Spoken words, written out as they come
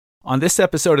On this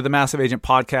episode of the Massive Agent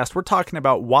Podcast, we're talking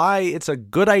about why it's a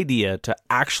good idea to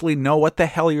actually know what the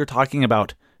hell you're talking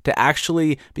about, to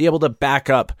actually be able to back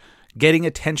up getting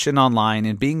attention online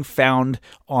and being found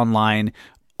online.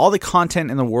 All the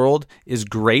content in the world is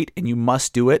great and you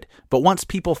must do it, but once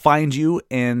people find you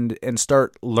and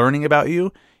start learning about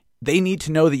you, they need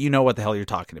to know that you know what the hell you're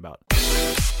talking about.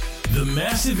 The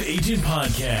Massive Agent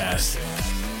Podcast.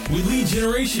 With lead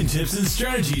generation tips and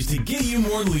strategies to get you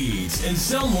more leads and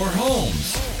sell more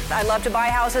homes. I love to buy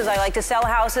houses. I like to sell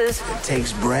houses. It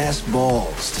takes brass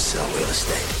balls to sell real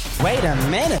estate. Wait a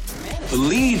minute. The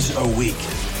leads are weak.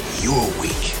 You're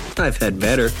weak. I've had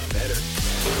better.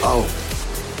 Oh,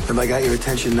 have I got your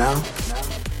attention now?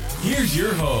 Here's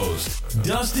your host,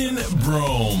 Dustin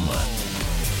Brome.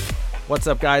 What's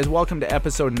up, guys? Welcome to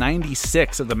episode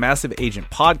 96 of the Massive Agent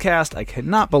Podcast. I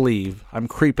cannot believe I'm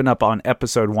creeping up on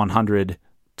episode 100.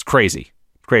 It's crazy.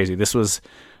 This was,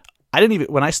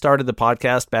 when I started the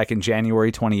podcast back in January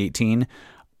 2018,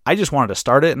 I just wanted to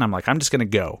start it and I'm like, I'm just going to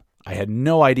go. I had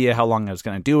no idea how long I was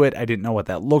going to do it. I didn't know what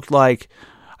that looked like.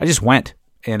 I just went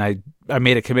and I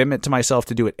made a commitment to myself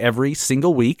to do it every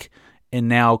single week. And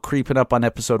now creeping up on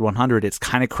episode 100, it's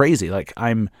kind of crazy. Like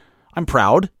I'm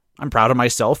proud. I'm proud of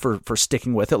myself for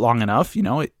sticking with it long enough. You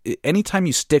know, anytime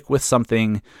you stick with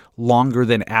something longer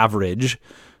than average,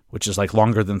 which is like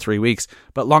longer than 3 weeks,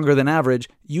 but longer than average,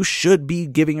 you should be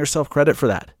giving yourself credit for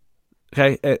that.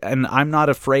 Okay. And I'm not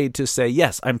afraid to say,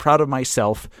 yes, I'm proud of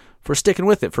myself for sticking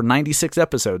with it for 96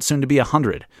 episodes, soon to be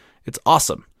 100. It's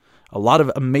awesome. A lot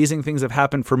of amazing things have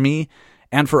happened for me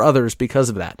and for others because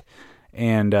of that.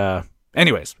 And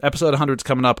anyways, episode 100 is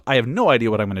coming up. I have no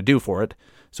idea what I'm going to do for it.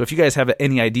 So if you guys have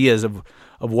any ideas of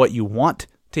what you want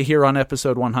to hear on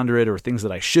episode 100 or things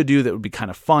that I should do that would be kind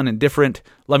of fun and different,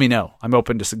 let me know. I'm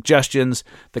open to suggestions.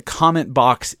 The comment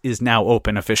box is now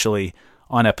open officially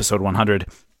on episode 100.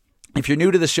 If you're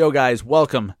new to the show, guys,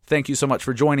 welcome. Thank you so much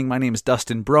for joining. My name is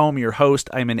Dustin Brome, your host.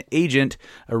 I'm an agent,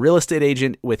 a real estate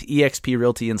agent with eXp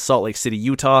Realty in Salt Lake City,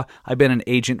 Utah. I've been an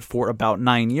agent for about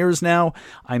 9 years now.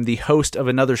 I'm the host of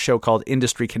another show called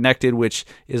Industry Connected, which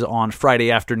is on Friday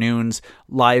afternoons,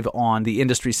 live on the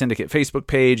Industry Syndicate Facebook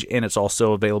page, and it's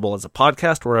also available as a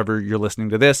podcast wherever you're listening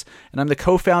to this. And I'm the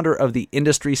co-founder of the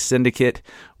Industry Syndicate,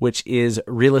 which is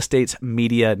real estate's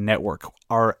media network.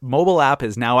 Our mobile app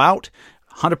is now out.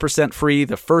 100% free,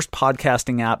 the first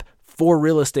podcasting app for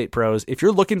real estate pros. If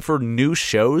you're looking for new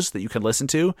shows that you can listen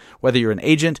to, whether you're an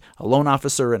agent, a loan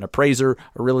officer, an appraiser,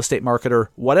 a real estate marketer,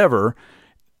 whatever,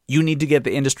 you need to get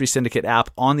the Industry Syndicate app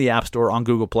on the App Store, on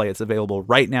Google Play. It's available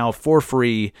right now for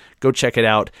free. Go check it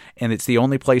out. And it's the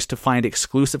only place to find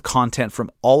exclusive content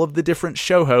from all of the different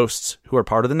show hosts who are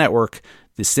part of the network.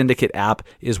 The Syndicate app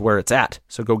is where it's at.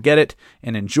 So go get it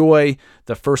and enjoy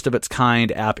the first of its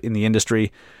kind app in the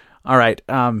industry. All right,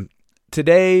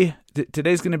 today's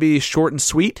going to be short and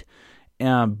sweet,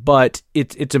 but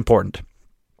it's important.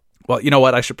 Well, you know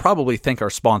what? I should probably thank our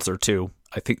sponsor too.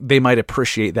 I think they might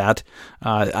appreciate that.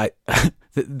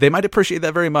 They might appreciate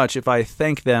that very much if I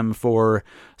thank them for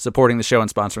supporting the show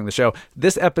and sponsoring the show.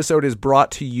 This episode is brought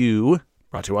to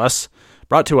us.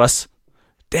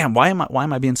 Damn, why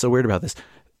am I being so weird about this?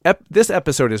 This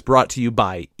episode is brought to you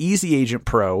by Easy Agent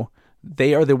Pro.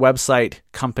 They are the website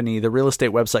company, the real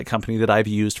estate website company that I've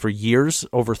used for years,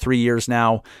 over 3 years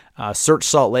now. Search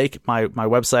Salt Lake, my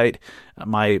website,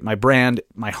 my brand,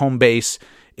 my home base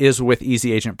is with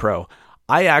Easy Agent Pro.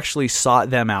 I actually sought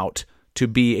them out to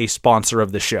be a sponsor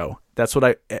of the show. That's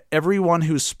what everyone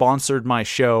who's sponsored my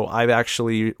show, I've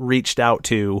actually reached out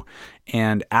to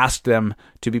and asked them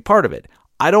to be part of it.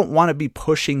 I don't want to be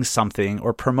pushing something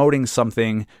or promoting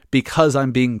something because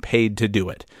I'm being paid to do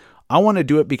it. I want to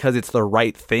do it because it's the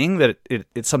right thing, that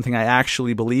it's something I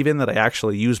actually believe in, that I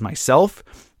actually use myself.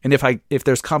 And if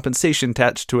there's compensation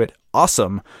attached to it,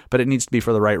 awesome, but it needs to be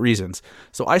for the right reasons.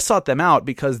 So I sought them out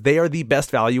because they are the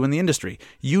best value in the industry.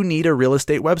 You need a real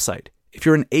estate website. If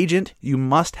you're an agent, you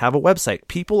must have a website.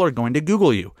 People are going to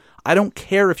Google you. I don't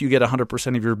care if you get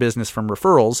 100% of your business from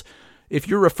referrals. If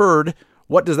you're referred,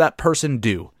 what does that person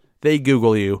do? They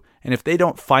Google you. And if they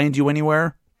don't find you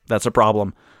anywhere, that's a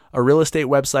problem. A real estate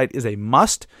website is a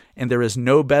must, and there is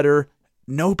no better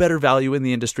value in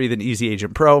the industry than Easy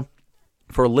Agent Pro.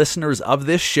 For listeners of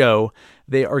this show,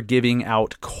 they are giving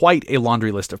out quite a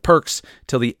laundry list of perks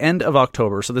till the end of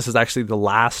October. So this is actually the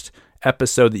last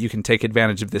episode that you can take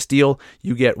advantage of this deal.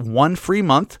 You get 1 free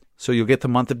month, so you'll get the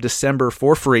month of December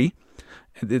for free.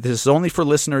 This is only for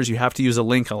listeners. You have to use a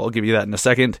link. I'll give you that in a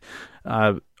second.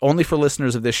 Only for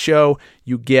listeners of this show,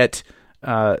 you get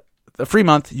the free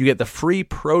month, you get the free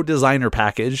Pro Designer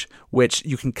package, which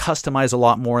you can customize a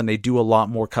lot more, and they do a lot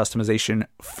more customization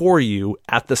for you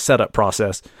at the setup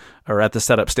process or at the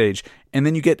setup stage. And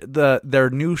then you get their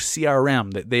new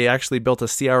CRM. That they actually built a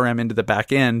CRM into the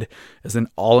back end as an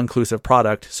all-inclusive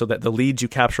product so that the leads you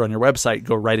capture on your website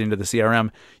go right into the CRM.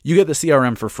 You get the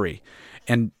CRM for free.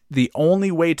 And the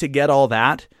only way to get all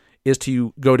that is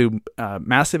to go to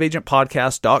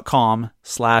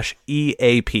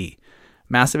massiveagentpodcast.com/EAP.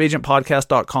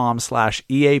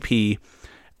 massiveagentpodcast.com/EAP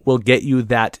will get you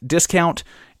that discount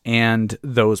and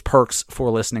those perks for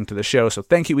listening to the show. So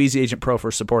thank you, Easy Agent Pro, for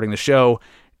supporting the show.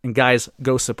 And guys,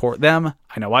 go support them.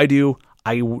 I know I do.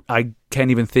 I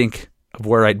can't even think of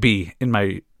where I'd be in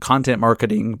my content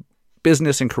marketing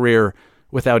business and career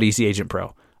without Easy Agent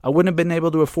Pro. I wouldn't have been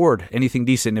able to afford anything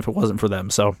decent if it wasn't for them.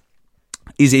 So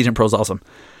Easy Agent Pro is awesome.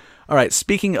 All right,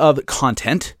 speaking of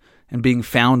content and being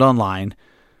found online,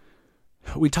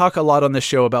 we talk a lot on this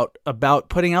show about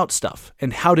putting out stuff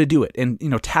and how to do it, and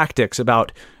tactics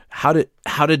about how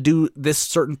to do this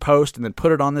certain post and then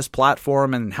put it on this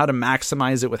platform, and how to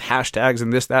maximize it with hashtags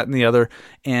and this, that, and the other.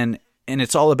 And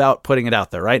it's all about putting it out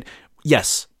there, right?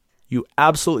 Yes, you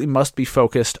absolutely must be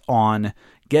focused on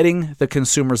getting the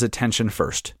consumer's attention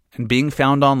first and being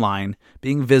found online,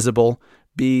 being visible,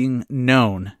 being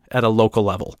known at a local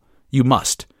level. You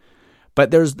must.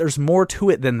 But there's more to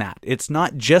it than that. It's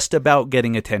not just about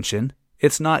getting attention.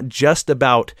 It's not just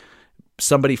about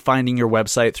somebody finding your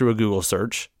website through a Google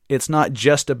search. It's not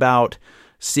just about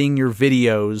seeing your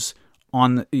videos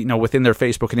on, within their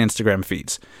Facebook and Instagram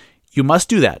feeds. You must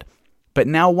do that. But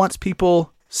now once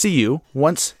people see you,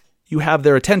 once you have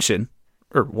their attention,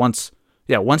 once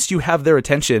you have their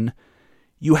attention,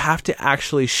 you have to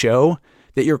actually show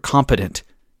that you're competent.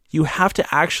 You have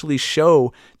to actually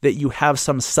show that you have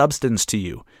some substance to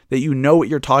you, that you know what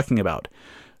you're talking about.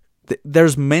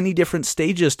 There's many different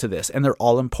stages to this, and they're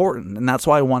all important. And that's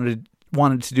why I wanted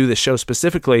to do this show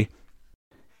specifically,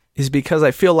 is because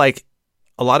I feel like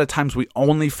a lot of times we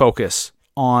only focus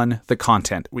on the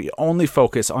content. We only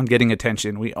focus on getting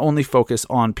attention. We only focus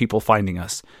on people finding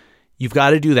us. You've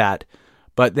got to do that.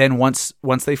 But then once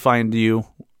they find you,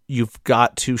 you've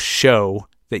got to show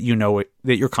that you know it,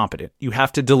 that you're competent. You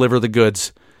have to deliver the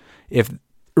goods.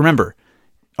 Remember,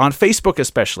 on Facebook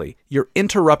especially, you're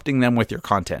interrupting them with your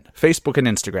content. Facebook and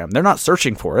Instagram, they're not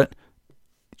searching for it.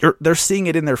 They're seeing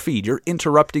it in their feed. You're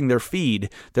interrupting their feed,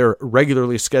 their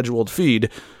regularly scheduled feed.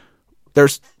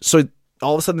 So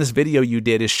all of a sudden this video you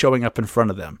did is showing up in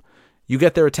front of them. You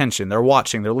get their attention. They're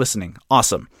watching. They're listening.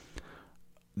 Awesome.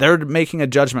 They're making a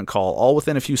judgment call all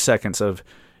within a few seconds of,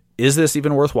 is this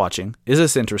even worth watching? Is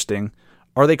this interesting?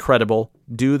 Are they credible?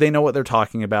 Do they know what they're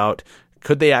talking about?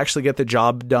 Could they actually get the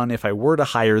job done if I were to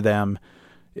hire them?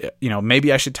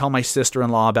 Maybe I should tell my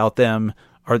sister-in-law about them,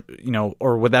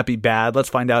 or would that be bad? Let's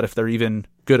find out if they're even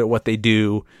good at what they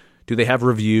do. Do they have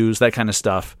reviews? That kind of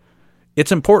stuff.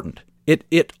 It's important.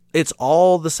 It's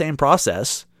all the same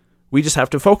process. We just have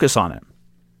to focus on it.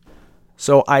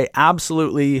 So I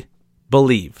absolutely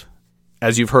believe,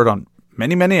 as you've heard on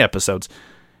many, many episodes,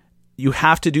 you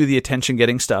have to do the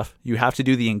attention-getting stuff. You have to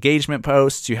do the engagement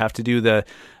posts. You have to do the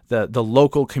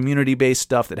local community-based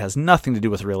stuff that has nothing to do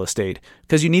with real estate,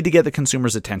 because you need to get the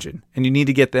consumer's attention, and you need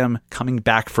to get them coming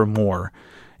back for more.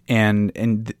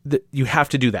 And you have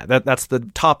to do that. That's the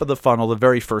top of the funnel. The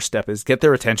very first step is get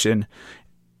their attention.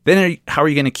 Then how are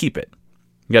you going to keep it?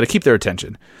 You got to keep their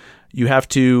attention. You have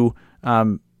to.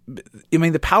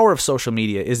 The power of social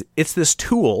media is it's this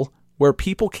tool where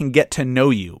people can get to know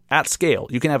you at scale.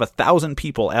 You can have 1,000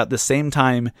 people at the same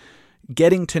time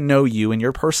getting to know you and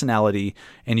your personality,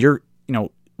 and you're,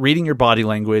 reading your body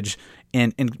language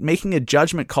and making a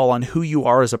judgment call on who you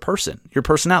are as a person, your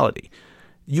personality.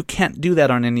 You can't do that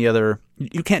on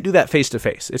you can't do that face to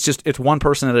face. It's one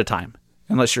person at a time,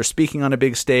 unless you're speaking on a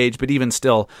big stage. But even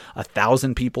still,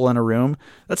 1,000 people in a room,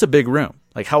 that's a big room.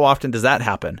 Like, how often does that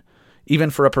happen?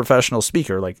 Even for a professional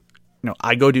speaker,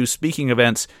 I go do speaking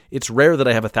events. It's rare that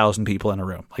I have 1,000 people in a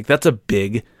room. That's a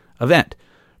big event.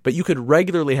 But you could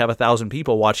regularly have 1,000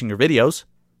 people watching your videos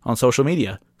on social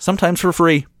media, sometimes for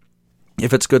free,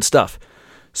 if it's good stuff.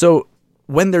 So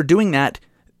when they're doing that,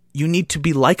 you need to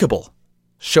be likable.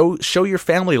 Show your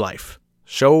family life.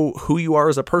 Show who you are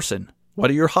as a person.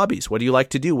 What are your hobbies? What do you like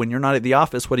to do when you're not at the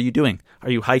office? What are you doing? Are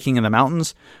you hiking in the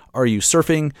mountains? Are you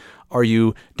surfing? Are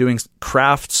you doing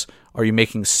crafts? Are you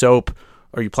making soap?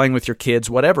 Are you playing with your kids?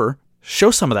 Whatever. Show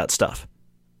some of that stuff.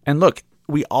 And look,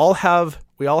 we all have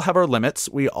our limits.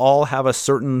 We all have a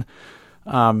certain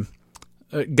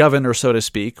governor, so to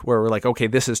speak, where we're like, okay,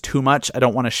 this is too much. I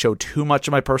don't want to show too much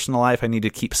of my personal life. I need to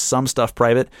keep some stuff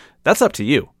private. That's up to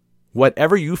you.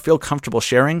 Whatever you feel comfortable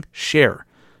sharing, share.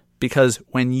 Because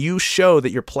when you show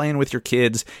that you're playing with your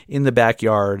kids in the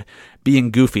backyard, being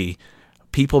goofy,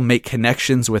 people make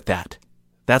connections with that.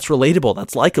 That's relatable.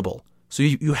 That's likable. So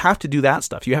you have to do that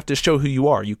stuff. You have to show who you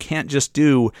are. You can't just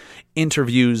do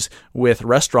interviews with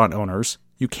restaurant owners.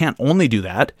 You can't only do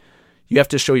that. You have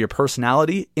to show your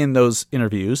personality in those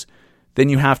interviews. Then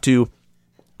you have to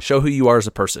show who you are as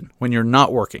a person when you're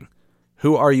not working.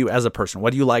 Who are you as a person?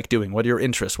 What do you like doing? What are your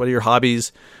interests? What are your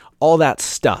hobbies? All that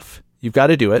stuff. You've got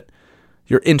to do it.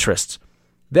 Your interests.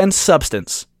 Then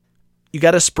substance. You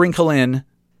got to sprinkle in.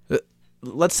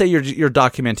 Let's say you're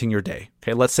documenting your day.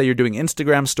 Okay, let's say you're doing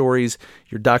Instagram stories.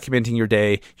 You're documenting your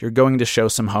day. You're going to show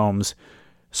some homes.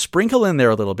 Sprinkle in there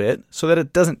a little bit so that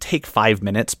it doesn't take 5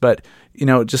 minutes, but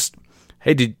just,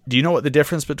 hey, do you know what the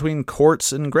difference between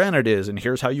quartz and granite is? And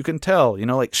here's how you can tell.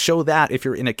 Show that if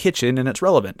you're in a kitchen and it's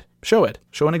relevant. Show it.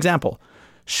 Show an example.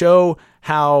 Show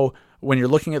how when you're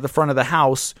looking at the front of the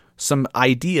house, some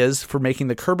ideas for making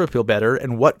the curb appeal better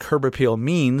and what curb appeal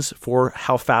means for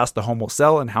how fast the home will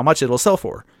sell and how much it'll sell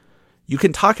for. You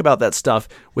can talk about that stuff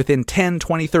within 10,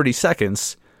 20, 30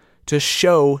 seconds to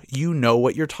show you know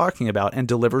what you're talking about and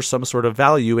deliver some sort of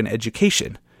value and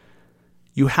education.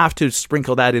 You have to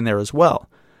sprinkle that in there as well.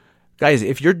 Guys,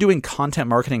 if you're doing content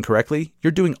marketing correctly,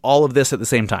 you're doing all of this at the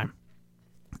same time.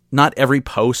 Not every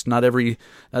post, not every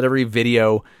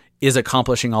video is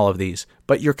accomplishing all of these,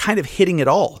 but you're kind of hitting it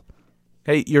all.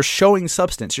 Okay, you're showing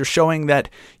substance. You're showing that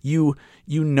you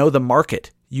know the market.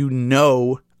 You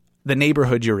know the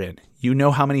neighborhood you're in. You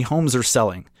know how many homes are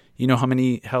selling. You know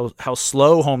how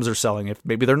slow homes are selling, if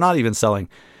maybe they're not even selling.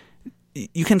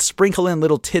 You can sprinkle in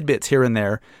little tidbits here and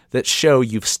there that show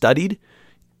you've studied,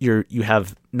 you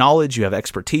have knowledge, you have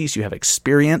expertise, you have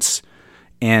experience,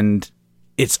 and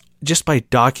it's just by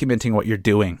documenting what you're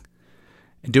doing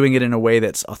and doing it in a way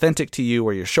that's authentic to you,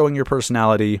 where you're showing your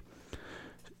personality.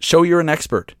 Show you're an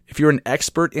expert. If you're an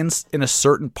expert in a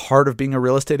certain part of being a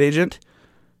real estate agent,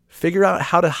 figure out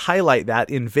how to highlight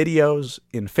that in videos,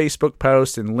 in Facebook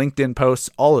posts, in LinkedIn posts,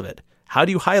 all of it. How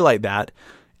do you highlight that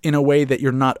in a way that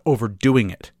you're not overdoing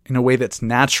it, in a way that's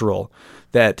natural,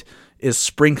 that is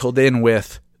sprinkled in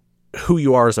with who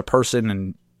you are as a person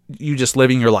and you just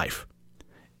living your life?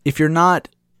 If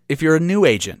you're a new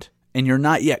agent and you're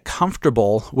not yet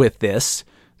comfortable with this,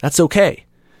 that's okay.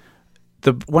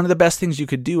 One of the best things you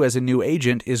could do as a new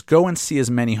agent is go and see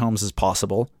as many homes as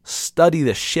possible, study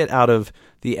the shit out of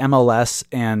the MLS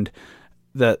and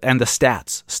the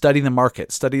stats, study the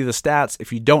market, study the stats.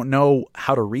 If you don't know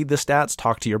how to read the stats,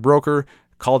 talk to your broker,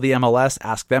 call the MLS,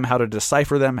 ask them how to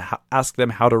decipher them, ask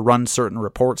them how to run certain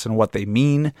reports and what they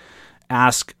mean,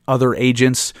 ask other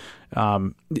agents.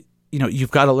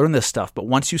 You've got to learn this stuff. But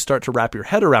once you start to wrap your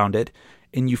head around it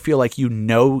and you feel like you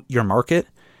know your market,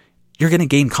 you're going to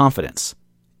gain confidence.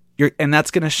 And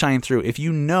that's going to shine through. If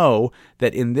you know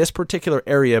that in this particular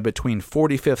area between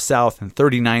 45th South and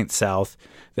 39th South,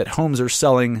 that homes are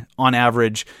selling on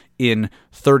average in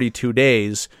 32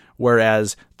 days,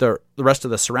 whereas the rest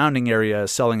of the surrounding area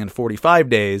is selling in 45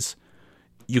 days,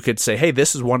 you could say, hey,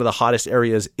 this is one of the hottest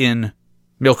areas in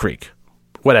Mill Creek,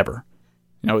 whatever.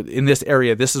 In this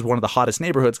area, this is one of the hottest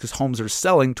neighborhoods because homes are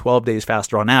selling 12 days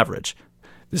faster on average.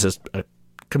 This is a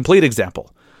complete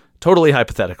example, totally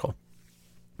hypothetical.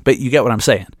 But you get what I'm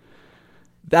saying.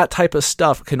 That type of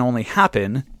stuff can only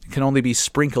happen, can only be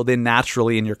sprinkled in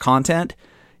naturally in your content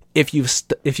if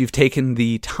you've taken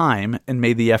the time and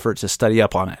made the effort to study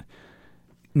up on it.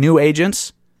 New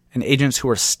agents and agents who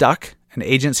are stuck and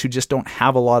agents who just don't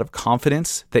have a lot of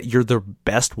confidence that you're the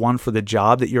best one for the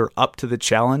job, that you're up to the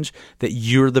challenge, that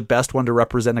you're the best one to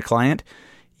represent a client,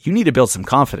 you need to build some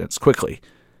confidence quickly.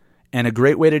 And a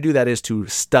great way to do that is to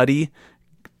study,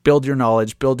 build your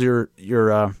knowledge, build your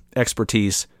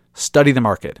expertise, study the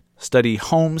market, study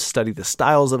homes, study the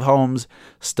styles of homes,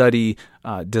 study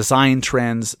design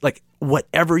trends, like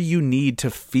whatever you need to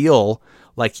feel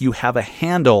like you have a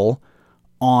handle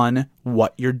on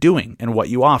what you're doing and what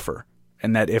you offer.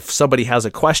 And that if somebody has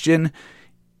a question,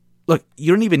 look,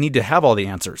 you don't even need to have all the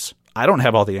answers. I don't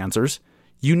have all the answers.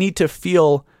 You need to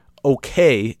feel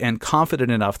okay and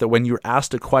confident enough that when you're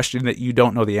asked a question that you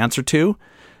don't know the answer to,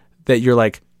 that you're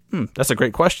like, that's a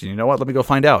great question. You know what? Let me go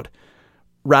find out.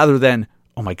 Rather than,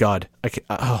 oh my God,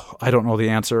 I don't know the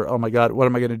answer. Oh my God, what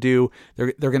am I going to do?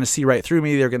 They're going to see right through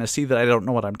me. They're going to see that I don't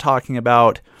know what I'm talking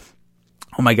about.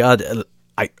 Oh my God,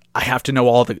 I have to know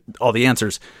all the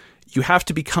answers. You have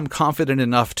to become confident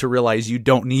enough to realize you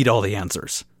don't need all the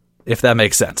answers, if that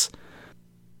makes sense.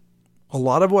 A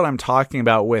lot of what I'm talking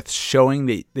about with showing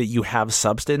that you have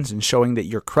substance and showing that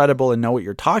you're credible and know what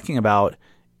you're talking about,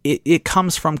 it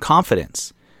comes from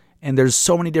confidence. And there's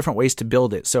so many different ways to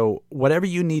build it. So whatever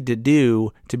you need to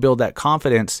do to build that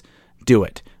confidence, do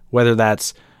it. Whether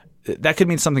that could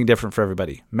mean something different for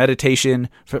everybody. Meditation,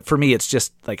 for me, it's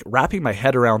just like wrapping my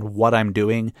head around what I'm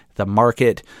doing, the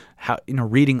market, how,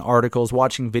 reading articles,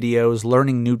 watching videos,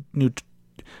 learning new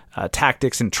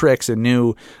tactics and tricks and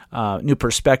new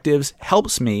perspectives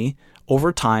helps me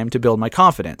over time to build my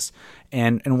confidence.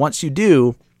 And once you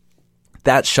do,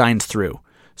 that shines through.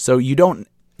 So you don't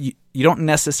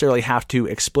necessarily have to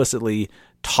explicitly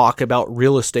talk about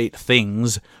real estate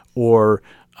things or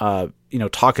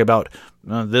talk about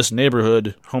this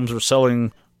neighborhood homes are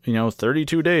selling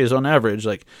 32 days on average.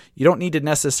 Like, you don't need to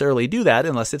necessarily do that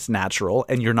unless it's natural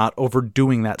and you're not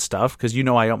overdoing that stuff, because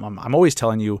I'm always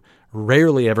telling you,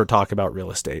 rarely ever talk about real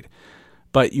estate.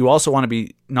 But you also want to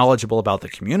be knowledgeable about the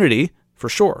community for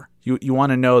sure. You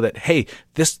want to know that, hey,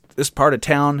 this part of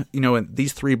town, in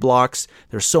these 3 blocks,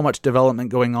 there's so much development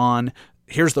going on.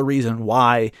 Here's the reason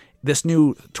why. This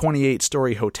new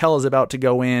 28-story hotel is about to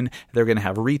go in. They're going to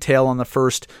have retail on the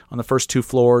first 2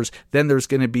 floors. Then there's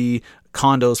going to be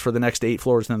condos for the next 8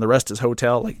 floors, and then the rest is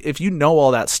hotel. Like, if you know all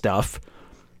that stuff,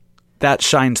 that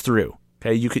shines through.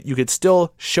 Okay, you could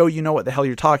still show what the hell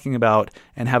you're talking about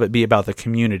and have it be about the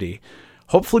community.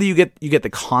 Hopefully you get the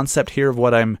concept here of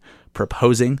what I'm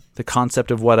proposing, the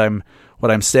concept of what I'm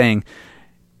saying.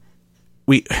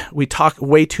 We talk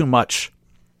way too much,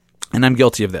 and I'm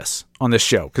guilty of this on this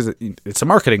show because it's a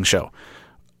marketing show.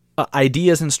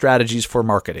 Ideas and strategies for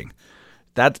marketing.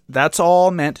 That's all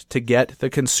meant to get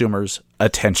the consumer's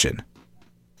attention.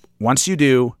 Once you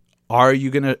do, are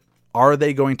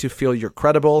they going to feel you're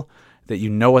credible, that you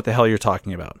know what the hell you're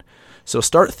talking about? So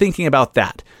start thinking about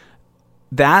that.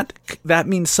 That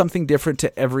means something different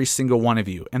to every single one of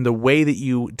you. And the way that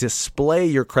you display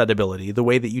your credibility, the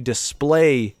way that you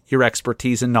display your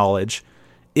expertise and knowledge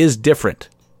is different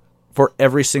for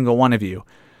every single one of you.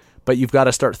 But you've got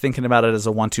to start thinking about it as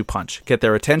a 1-2 punch. Get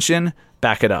their attention,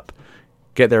 back it up.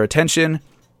 Get their attention,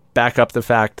 back up the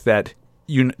fact that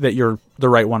you're the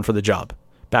right one for the job.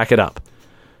 Back it up.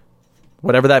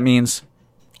 Whatever that means,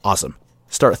 awesome.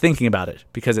 Start thinking about it,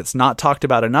 because it's not talked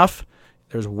about enough.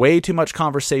 There's way too much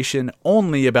conversation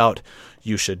only about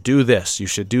you should do this, you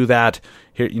should do that.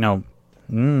 Here,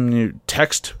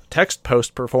 text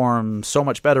post perform so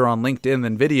much better on LinkedIn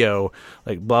than video,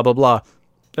 like blah, blah, blah.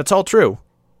 That's all true.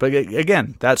 But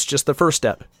again, that's just the first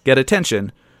step. Get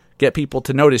attention, get people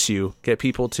to notice you, get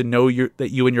people to know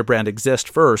that you and your brand exist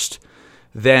first,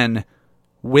 then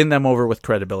win them over with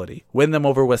credibility, win them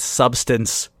over with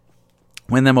substance,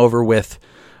 win them over with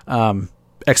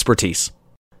expertise.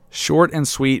 Short and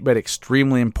sweet, but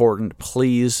extremely important.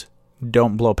 Please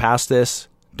don't blow past this.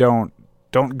 Don't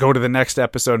go to the next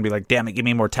episode and be like, damn it, give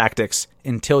me more tactics,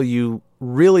 until you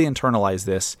really internalize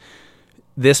this.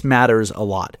 This matters a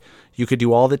lot. You could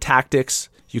do all the tactics.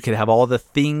 You could have all the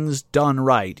things done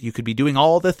right. You could be doing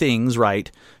all the things right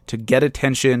to get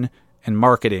attention and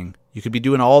marketing. You could be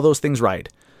doing all those things right.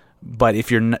 But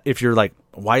if you're like,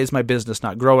 why is my business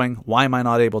not growing? Why am I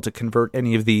not able to convert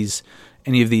any of these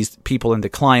people into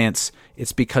clients?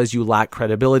 It's because you lack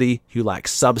credibility. You lack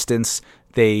substance.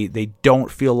 They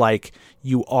don't feel like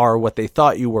you are what they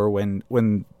thought you were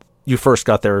when you first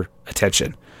got their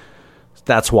attention.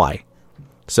 That's why.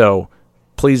 So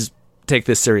please take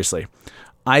this seriously.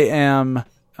 I am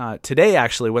today,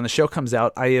 actually, when the show comes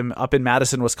out, I am up in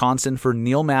Madison, Wisconsin for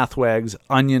Neil Mathweg's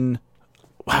Onion.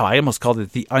 Wow, I almost called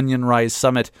it the Onion Rise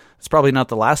Summit. It's probably not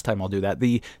the last time I'll do that.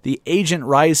 The Agent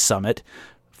Rise Summit,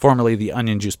 formerly the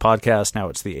Onion Juice Podcast. Now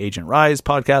it's the Agent Rise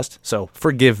Podcast. So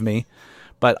forgive me.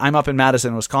 But I'm up in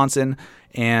Madison, Wisconsin,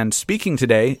 and speaking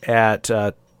today at,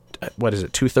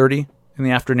 2:30 in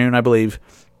the afternoon, I believe,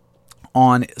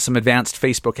 on some advanced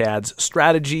Facebook ads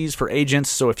strategies for agents.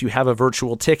 So if you have a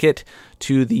virtual ticket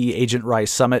to the Agent Rise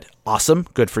Summit, awesome.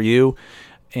 Good for you.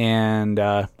 And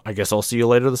I guess I'll see you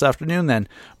later this afternoon then.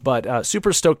 But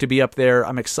super stoked to be up there.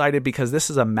 I'm excited because this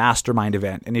is a mastermind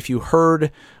event. And if you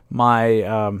heard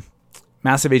my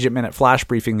Massive Agent Minute flash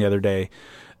briefing the other day,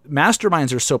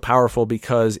 masterminds are so powerful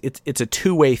because it's a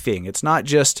two-way thing. It's not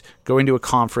just going to a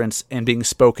conference and being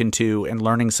spoken to and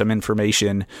learning some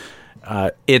information.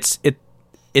 It's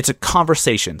a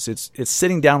conversations. It's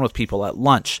sitting down with people at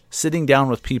lunch, sitting down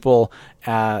with people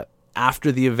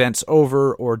after the event's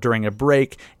over or during a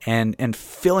break, and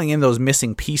filling in those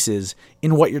missing pieces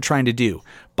in what you're trying to do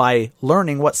by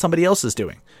learning what somebody else is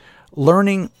doing.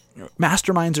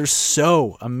 Masterminds are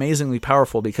so amazingly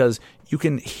powerful because you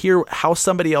can hear how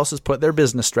somebody else has put their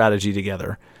business strategy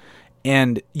together,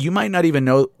 and you might not even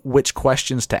know which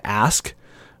questions to ask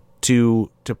to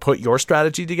put your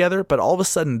strategy together, but all of a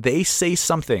sudden they say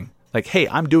something Like, hey,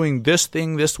 I'm doing this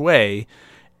thing this way.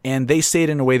 And they say it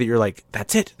in a way that you're like,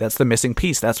 that's it. That's the missing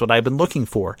piece. That's what I've been looking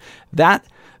for.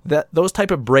 Those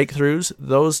type of breakthroughs,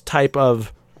 those types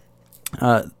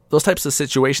of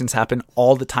situations happen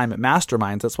all the time at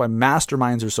masterminds. That's why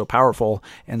masterminds are so powerful.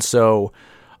 And so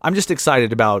I'm just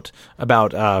excited about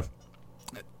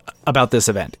this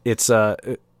event. It's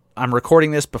I'm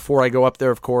recording this before I go up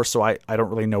there, of course, so I don't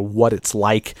really know what it's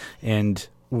like and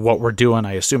what we're doing.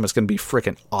 I assume it's going to be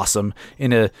freaking awesome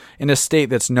in a state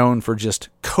that's known for just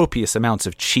copious amounts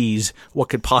of cheese. What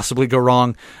could possibly go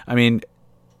wrong? I mean,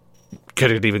 could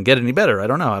it even get any better? I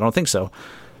don't know. I don't think so.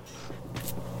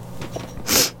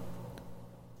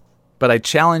 But I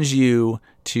challenge you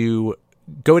to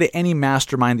go to any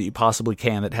mastermind that you possibly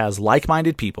can that has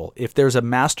like-minded people. If there's a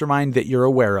mastermind that you're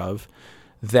aware of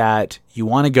that you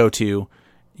want to go to,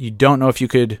 you don't know if you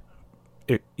could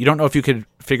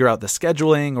figure out the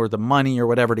scheduling or the money or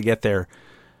whatever to get there,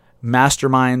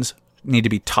 masterminds need to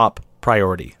be top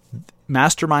priority.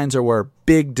 Masterminds are where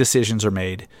big decisions are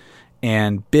made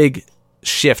and big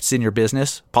shifts in your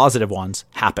business, positive ones,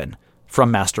 happen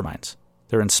from masterminds.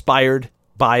 They're inspired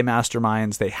by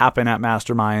masterminds. They happen at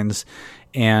masterminds,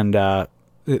 and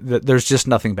there's just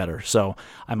nothing better. So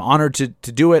I'm honored to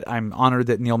do it. I'm honored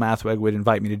that Neil Mathweg would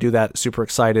invite me to do that. Super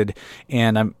excited.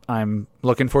 And I'm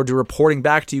looking forward to reporting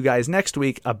back to you guys next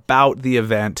week about the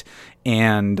event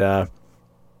and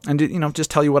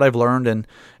just tell you what I've learned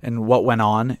and what went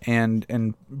on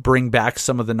and bring back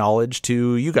some of the knowledge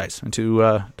to you guys and to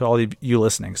all of you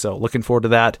listening. So looking forward to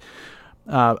that.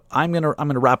 I'm going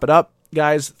to wrap it up.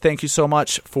 Guys, thank you so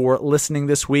much for listening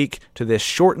this week to this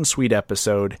short and sweet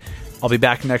episode. I'll be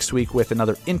back next week with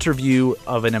another interview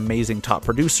of an amazing top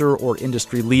producer or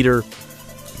industry leader.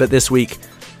 But this week,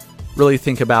 really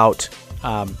think about,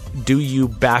 do you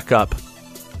back up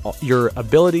your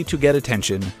ability to get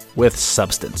attention with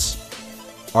substance?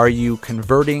 Are you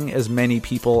converting as many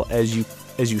people as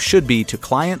you should be to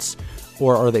clients,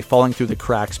 or are they falling through the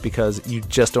cracks because you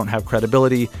just don't have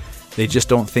credibility? They just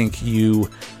don't think you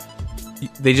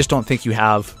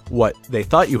have what they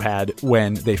thought you had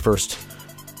when you first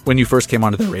came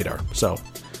onto their radar. So,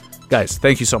 guys,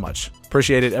 thank you so much.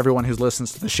 Appreciate it. Everyone who's listened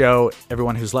to the show,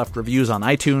 everyone who's left reviews on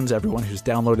iTunes, everyone who's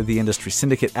downloaded the Industry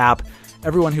Syndicate app,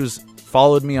 everyone who's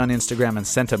followed me on Instagram and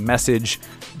sent a message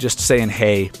just saying,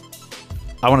 hey,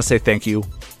 I want to say thank you.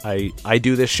 I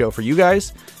do this show for you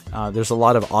guys. There's a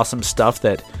lot of awesome stuff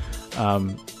that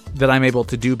I'm able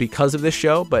to do because of this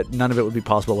show, but none of it would be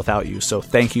possible without you. So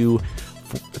thank you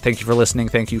for listening.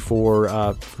 Thank you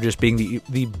for just being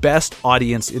the best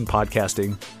audience in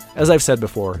podcasting. As I've said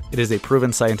before, it is a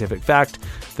proven scientific fact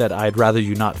that I'd rather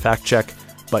you not fact check,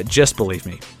 but just believe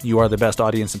me, you are the best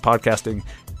audience in podcasting.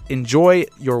 Enjoy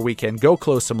your weekend. Go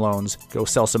close some loans. Go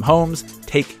sell some homes.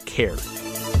 Take care.